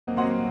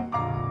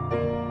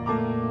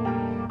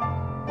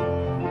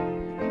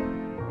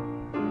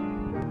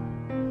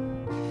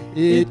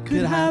It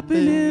could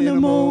happen in a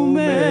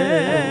moment,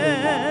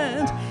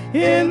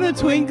 in the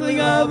twinkling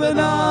of an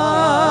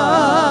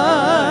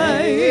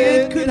eye.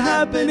 It could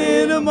happen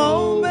in a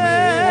moment.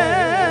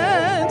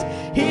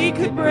 He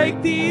could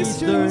break the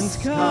eastern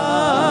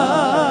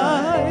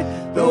sky.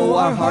 Though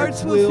our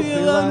hearts will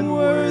feel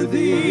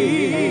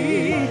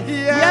unworthy,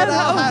 yet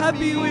how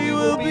happy we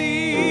will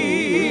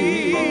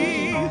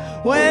be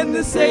when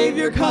the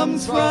Savior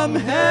comes from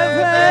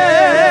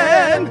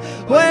heaven,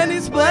 when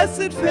His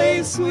blessed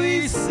face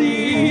we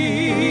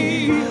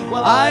see.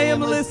 Well, I am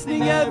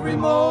listening every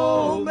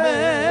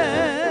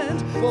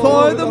moment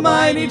for the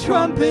mighty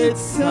trumpet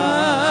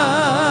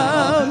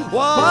sound.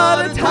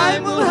 What a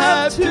time we'll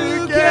have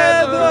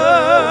together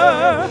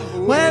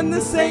when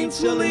the saints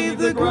shall leave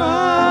the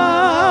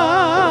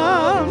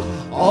ground.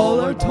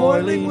 All our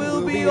toiling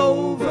will be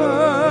over,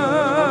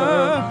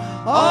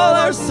 all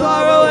our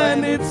sorrow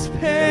and its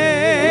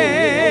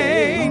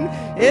pain.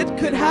 It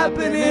could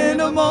happen in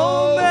a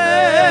moment.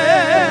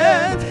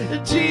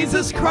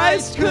 Jesus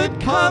Christ could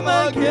come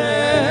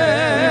again.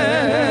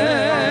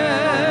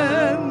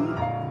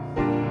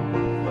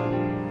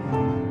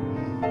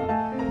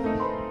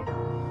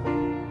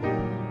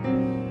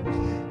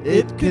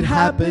 It could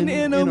happen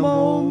in a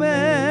moment,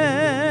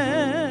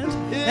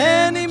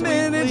 any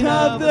minute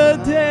of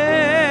the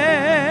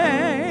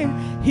day.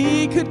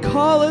 He could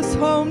call us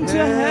home to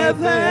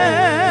heaven,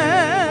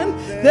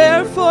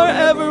 there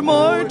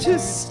forevermore to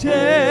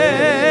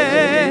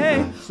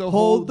stay. So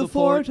hold the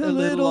fort a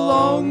little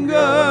longer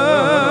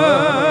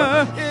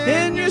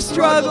in your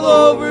struggle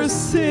over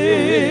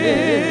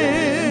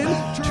sin.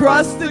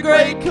 Trust the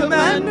great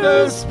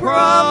Commander's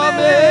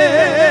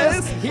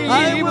promise,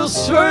 He will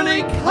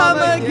surely come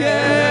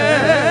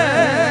again.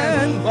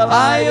 Well,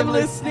 I am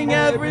listening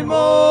every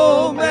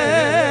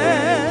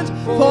moment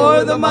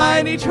for the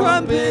mighty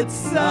trumpet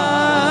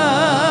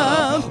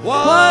sound.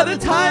 What a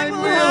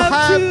time we'll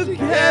have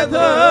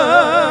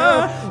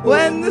together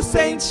when the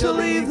saints shall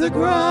leave the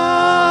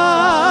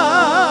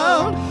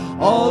ground.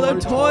 All our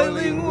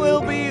toiling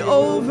will be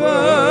over,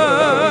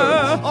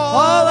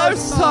 all our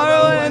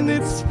sorrow and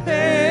its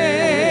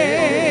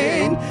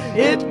pain.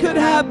 It could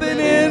happen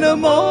in a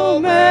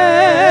moment.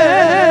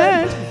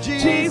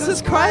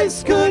 Jesus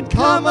Christ could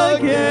come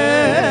again.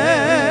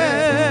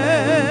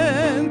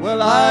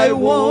 Well, I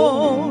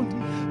won't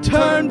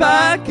turn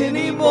back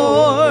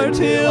anymore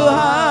till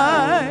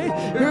I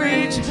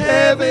reach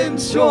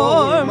heaven's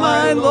shore.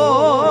 My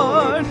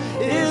Lord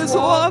is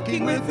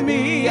walking with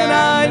me, and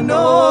I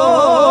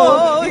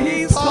know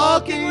He's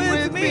talking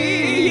with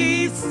me.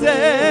 He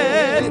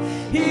said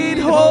He'd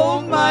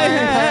hold my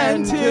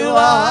hand till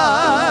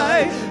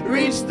I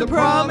reach the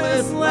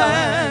promised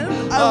land.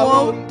 I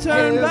won't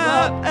turn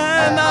back,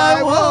 and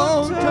I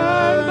won't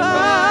turn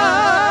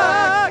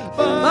back,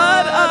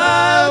 but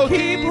I'll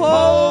keep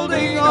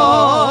holding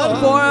on,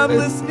 for I'm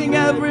listening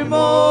every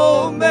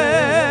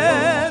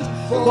moment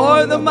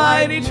for the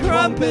mighty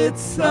trumpet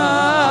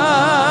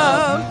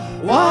sound.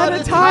 What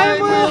a time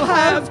we'll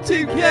have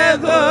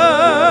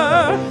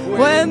together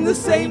when the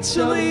saints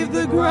shall leave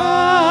the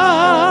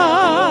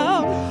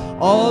ground.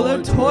 All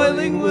our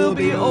toiling will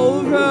be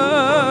over,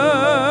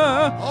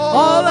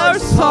 all our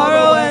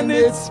sorrow and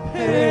its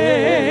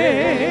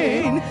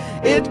pain.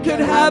 It could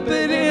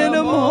happen in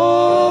a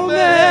moment.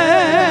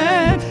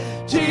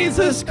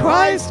 Jesus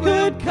Christ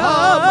could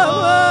come